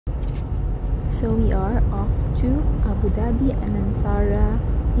So we are off to Abu Dhabi, Anantara,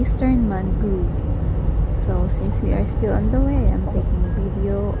 Eastern Mangroove. So since we are still on the way, I'm taking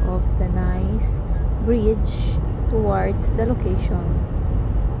video of the nice bridge towards the location.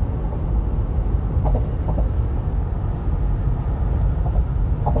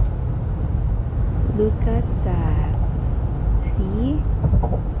 Look at that. See?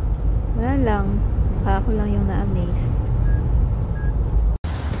 Wala lang. Mukha ko lang yung na-amaze.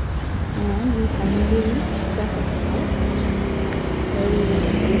 And we finally reached the hotel where we will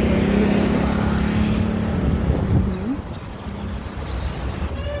stay for 2 days.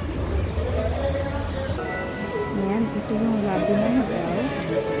 And ito yung lobby ng hotel.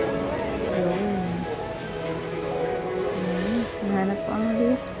 Ayun. Nahanap ko ang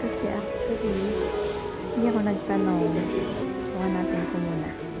lift kasi actually hindi ako nagtanong. So, hanapin ko muna.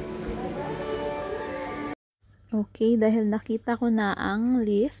 Okay, dahil nakita ko na ang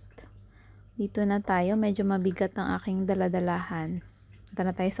lift, dito na tayo. Medyo mabigat ang aking daladalahan. Punta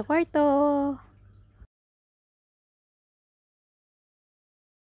na tayo sa kwarto.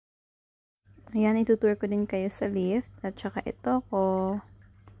 Ayan, itutour ko din kayo sa lift. At saka ito ko.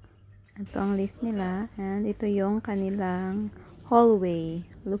 Ito ang lift nila. And ito yung kanilang hallway.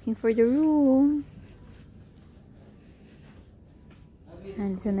 Looking for the room.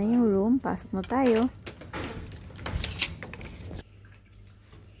 And ito na yung room. Pasok na tayo.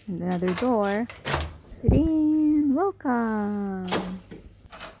 And another door. Tadin! Welcome!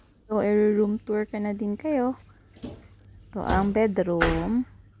 So, room tour ka na din kayo. Ito ang bedroom.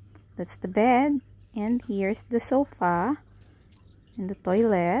 That's the bed. And here's the sofa. And the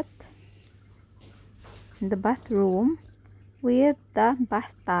toilet. And the bathroom. With the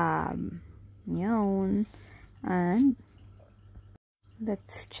bathtub. Yun. And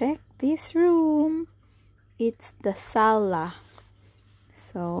let's check this room. It's the sala.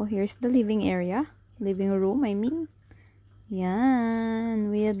 So, here's the living area. Living room, I mean.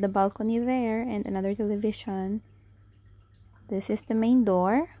 Yan. With the balcony there and another television. This is the main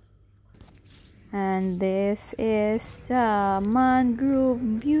door. And this is the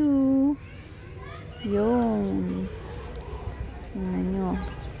Mangroove view. Yun. Tingnan nyo.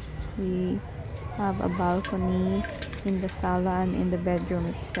 We have a balcony in the sala and in the bedroom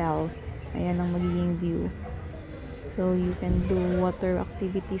itself. Ayan ang magiging view. So, you can do water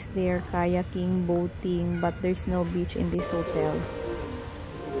activities there, kayaking, boating, but there's no beach in this hotel.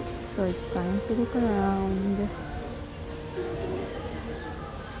 So, it's time to look around.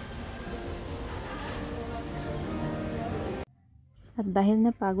 At dahil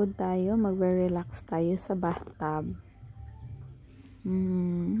napagod tayo, magre-relax tayo sa bathtub.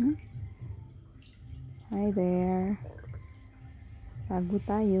 Hi there. Pagod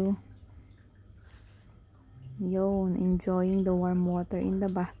tayo. Yun, enjoying the warm water in the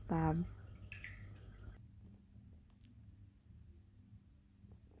bathtub.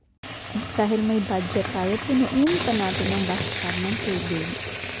 Dahil may budget tayo, punuin pa natin ang bathtub ng tubig.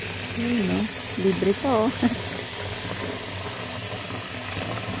 Yun, no? Libre to.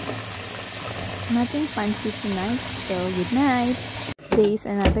 Nothing fancy tonight. So, good night. Today is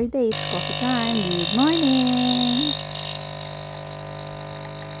another day. It's coffee time. Good morning.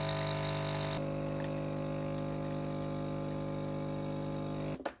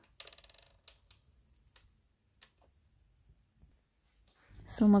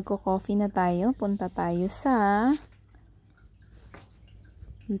 So, magko-coffee na tayo. Punta tayo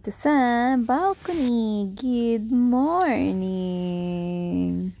dito sa balcony. Good morning.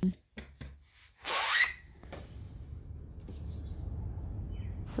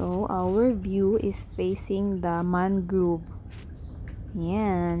 So, our view is facing the Mangroove.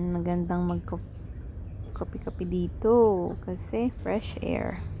 Yan. Magandang magkape-kape dito kasi fresh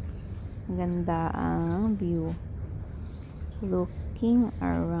air. Maganda ang view. Looking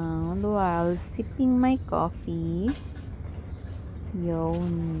around while sipping my coffee.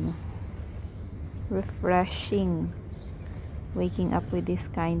 Yun. Refreshing. Waking up with this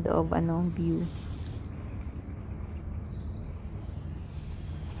kind of view.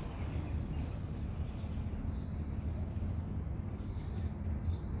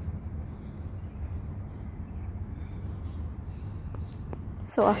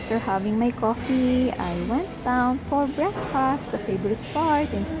 So after having my coffee, I went down for breakfast, the favorite part,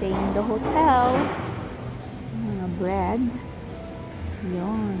 and staying in the hotel. Bread.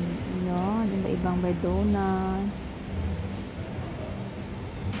 Yun. Iba-ibang bread, donut.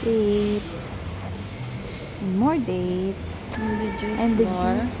 Dates. And more dates. And the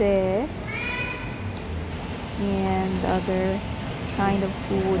juices. And other kind of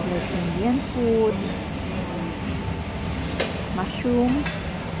food like Indian food. Mushroom.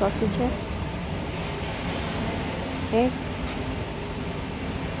 Sausages. Egg.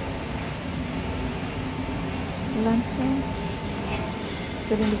 Lantern.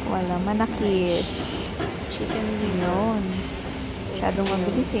 Pero hindi ko alam. Manakit. Chicken wing. Yun. Masyadong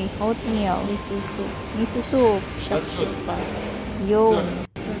mabilis eh. Oatmeal. Miso soup. Miso soup. Shakshuka. Yun.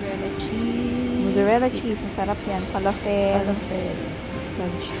 Mozzarella cheese. Mozzarella cheese. Masarap yan. Falafel. Falafel.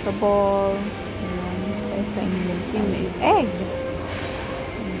 Vegetable. Yun. Kaya sa Indian Seaweed. Egg.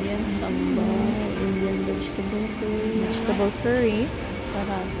 Indian sambal. Indian vegetable curry. Vegetable curry.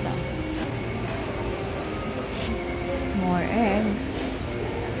 Paratha. More egg.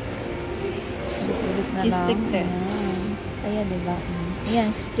 Ulit na lang. Stick there. Ayan. Saya, diba? Ayan,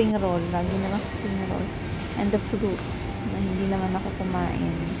 spring roll. Lagi na lang spring roll. And the fruits na hindi naman ako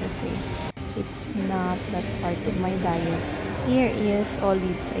kumain kasi it's not that part of my diet. Here is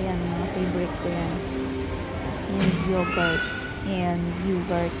olives. Ayan, mga favorite ko yan. And yogurt. And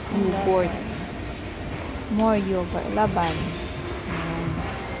yogurt. More yogurt. Laban. Ayan.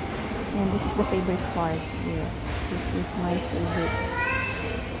 And this is the favorite part. Yes, this is my favorite.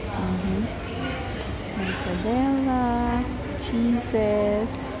 Mortadella, cheeses.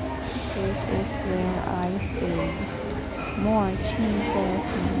 This is where I stay. More cheeses.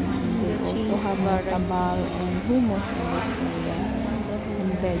 And they also have tabal and hummus in this area.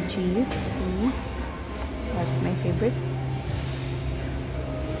 And veggies. See? That's my favorite.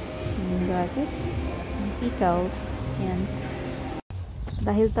 And that's it. And pickles. And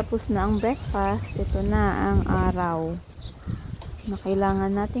dahil tapos na ang breakfast, ito na ang araw na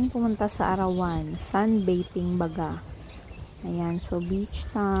kailangan nating pumunta sa arawan. Sunbathing baga. Ayan, so beach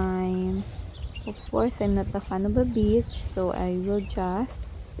time. Of course, I'm not a fan of a beach, so I will just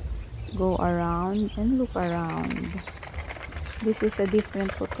go around and look around. This is a different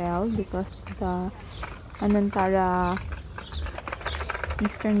hotel because the Anantara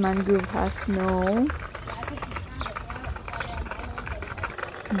Eastern Mangroove has no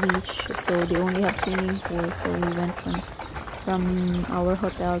beach, so they only have swimming pool. So we went from our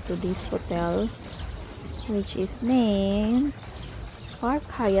hotel to this hotel, which is named Park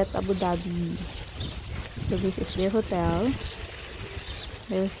Hyatt Abu Dhabi. So this is their hotel,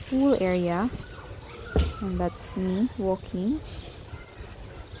 their pool area, and that's me walking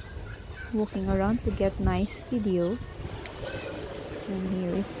around to get nice videos. And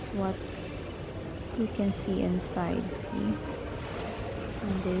here is what you can see inside. See,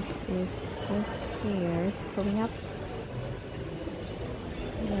 and this is the stairs going up.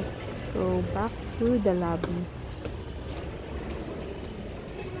 Let's go back to the lobby.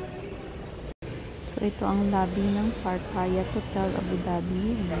 So, ito ang lobby ng Park Hyatt Hotel Abu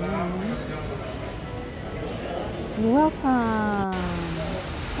Dhabi. Ayan. Welcome!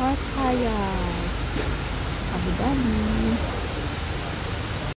 Park Hyatt Abu Dhabi.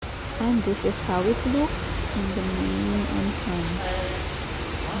 And this is how it looks in the main entrance.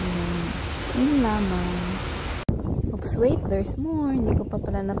 Yun lamang. Oops, wait, there's more. Hindi ko pa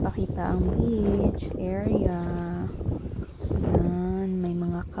pala napakita ang beach area. Yan, may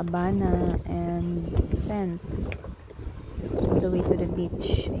mga kabana and tent all the way to the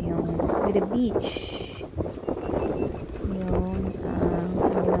beach. Ayun, with the beach. Yun ang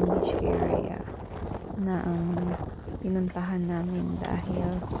kanilang beach area na ang pinuntahan namin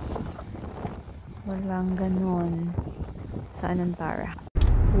dahil walang ganon sa Anantara.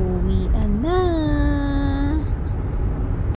 Uwian na!